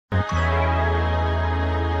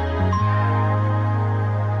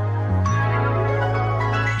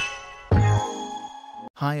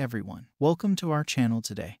Hi everyone, welcome to our channel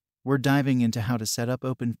today. We're diving into how to set up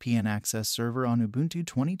OpenVPN Access Server on Ubuntu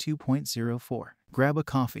 22.04. Grab a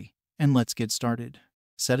coffee, and let's get started.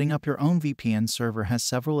 Setting up your own VPN server has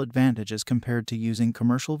several advantages compared to using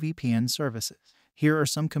commercial VPN services. Here are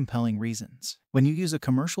some compelling reasons. When you use a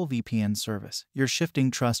commercial VPN service, you're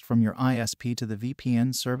shifting trust from your ISP to the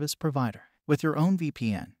VPN service provider. With your own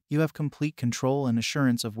VPN, you have complete control and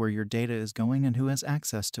assurance of where your data is going and who has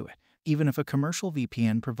access to it. Even if a commercial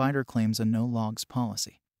VPN provider claims a no-logs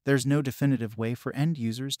policy, there's no definitive way for end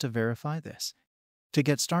users to verify this. To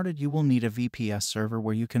get started, you will need a VPS server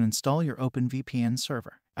where you can install your OpenVPN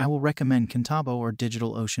server. I will recommend Contabo or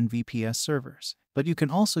DigitalOcean VPS servers, but you can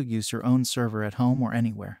also use your own server at home or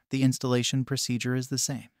anywhere. The installation procedure is the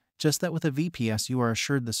same, just that with a VPS you are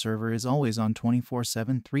assured the server is always on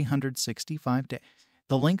 24/7, 365 days.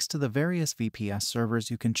 The links to the various VPS servers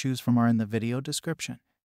you can choose from are in the video description.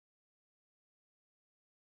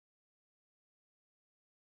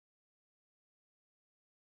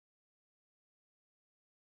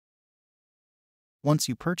 Once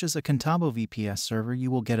you purchase a Contabo VPS server,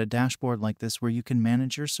 you will get a dashboard like this where you can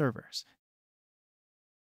manage your servers.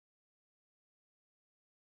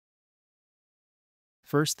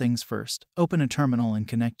 First things first, open a terminal and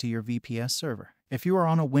connect to your VPS server. If you are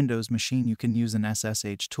on a Windows machine, you can use an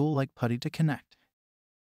SSH tool like PuTTY to connect.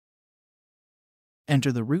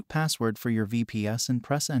 Enter the root password for your VPS and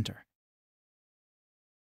press enter.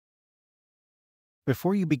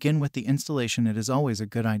 Before you begin with the installation, it is always a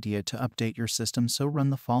good idea to update your system, so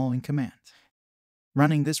run the following commands.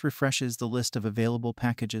 Running this refreshes the list of available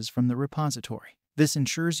packages from the repository. This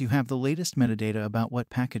ensures you have the latest metadata about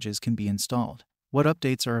what packages can be installed, what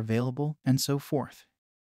updates are available, and so forth.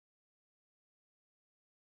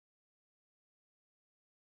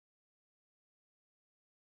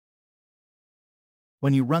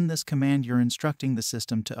 When you run this command, you're instructing the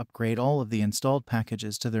system to upgrade all of the installed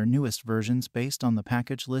packages to their newest versions based on the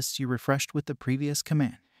package lists you refreshed with the previous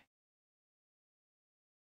command.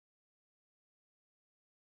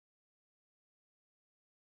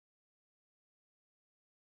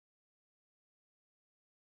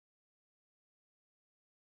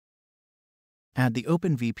 Add the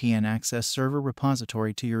OpenVPN Access Server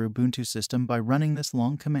repository to your Ubuntu system by running this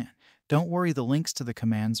long command. Don't worry, the links to the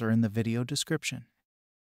commands are in the video description.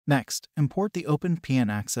 Next, import the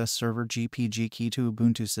OpenVPN Access Server GPG key to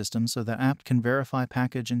Ubuntu system so that apt can verify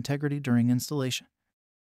package integrity during installation.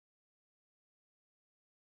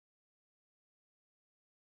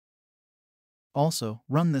 Also,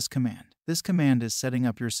 run this command. This command is setting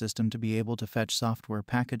up your system to be able to fetch software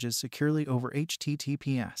packages securely over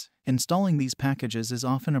HTTPS. Installing these packages is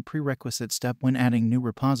often a prerequisite step when adding new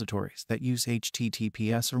repositories that use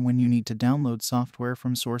HTTPS or when you need to download software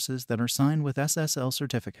from sources that are signed with SSL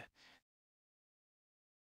certificate.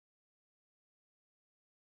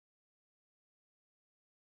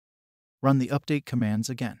 Run the update commands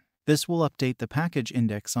again. This will update the package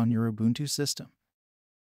index on your Ubuntu system.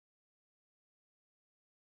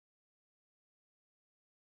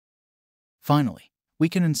 Finally, we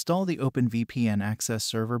can install the OpenVPN Access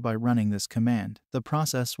Server by running this command. The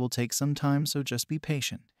process will take some time, so just be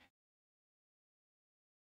patient.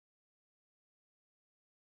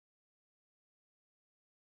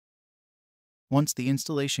 Once the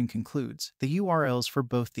installation concludes, the URLs for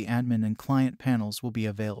both the admin and client panels will be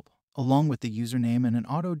available, along with the username and an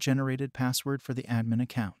auto-generated password for the admin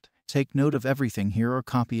account. Take note of everything here or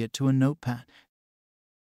copy it to a notepad.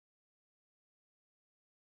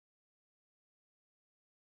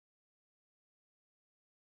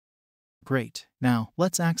 Great. Now,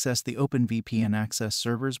 let's access the OpenVPN Access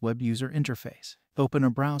Server's web user interface. Open a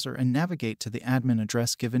browser and navigate to the admin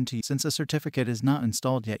address given to you. Since a certificate is not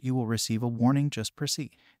installed yet, you will receive a warning. Just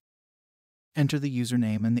proceed. Enter the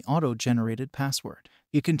username and the auto-generated password.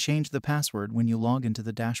 You can change the password when you log into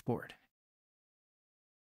the dashboard.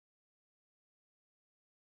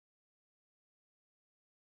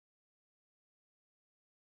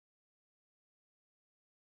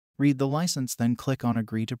 Read the license, then click on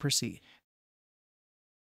Agree to proceed.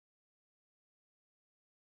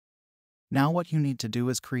 Now what you need to do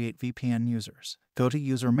is create VPN users. Go to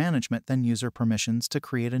User Management, then User Permissions to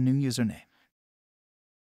create a new username.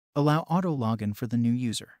 Allow auto login for the new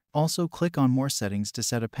user. Also click on More Settings to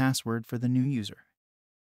set a password for the new user.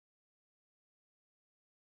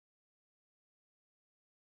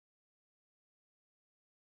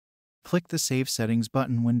 Click the Save Settings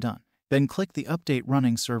button when done. Then click the Update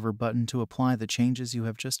Running Server button to apply the changes you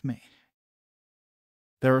have just made.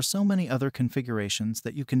 There are so many other configurations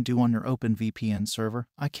that you can do on your OpenVPN server.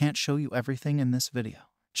 I can't show you everything in this video.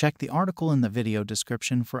 Check the article in the video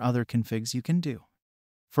description for other configs you can do.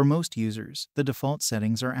 For most users, the default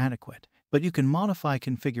settings are adequate, but you can modify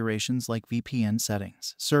configurations like VPN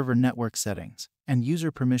settings, server network settings, and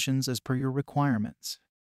user permissions as per your requirements.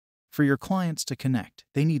 For your clients to connect,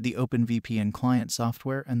 they need the OpenVPN client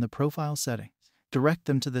software and the profile settings. Direct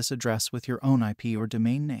them to this address with your own IP or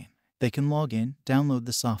domain name. They can log in, download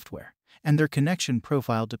the software, and their connection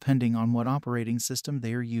profile depending on what operating system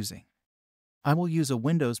they are using. I will use a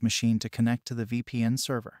Windows machine to connect to the VPN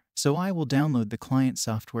server, so I will download the client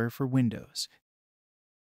software for Windows.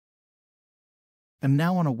 I'm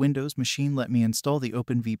now on a Windows machine. Let me install the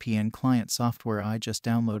OpenVPN client software I just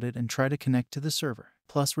downloaded and try to connect to the server.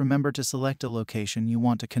 Plus, remember to select a location you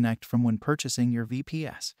want to connect from when purchasing your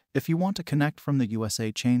VPS. If you want to connect from the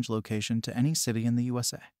USA, change location to any city in the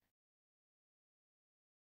USA.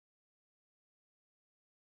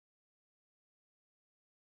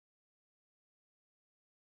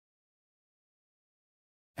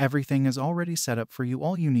 Everything is already set up for you.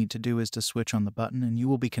 All you need to do is to switch on the button and you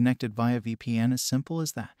will be connected via VPN, as simple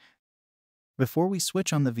as that. Before we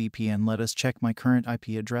switch on the VPN, let us check my current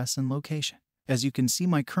IP address and location. As you can see,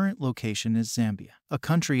 my current location is Zambia, a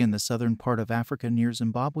country in the southern part of Africa near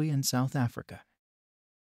Zimbabwe and South Africa.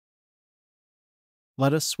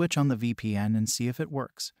 Let us switch on the VPN and see if it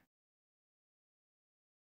works.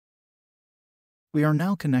 We are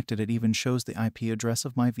now connected. It even shows the IP address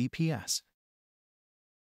of my VPS.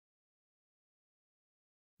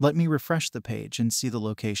 Let me refresh the page and see the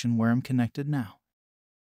location where I'm connected now.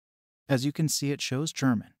 As you can see, it shows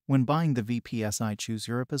German. When buying the VPS, I choose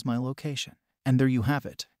Europe as my location. And there you have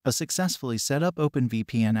it, a successfully set up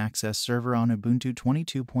OpenVPN Access Server on Ubuntu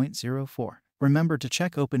 22.04. Remember to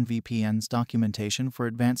check OpenVPN's documentation for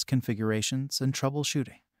advanced configurations and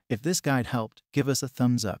troubleshooting. If this guide helped, give us a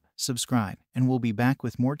thumbs up, subscribe, and we'll be back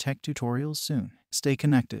with more tech tutorials soon. Stay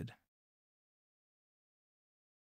connected.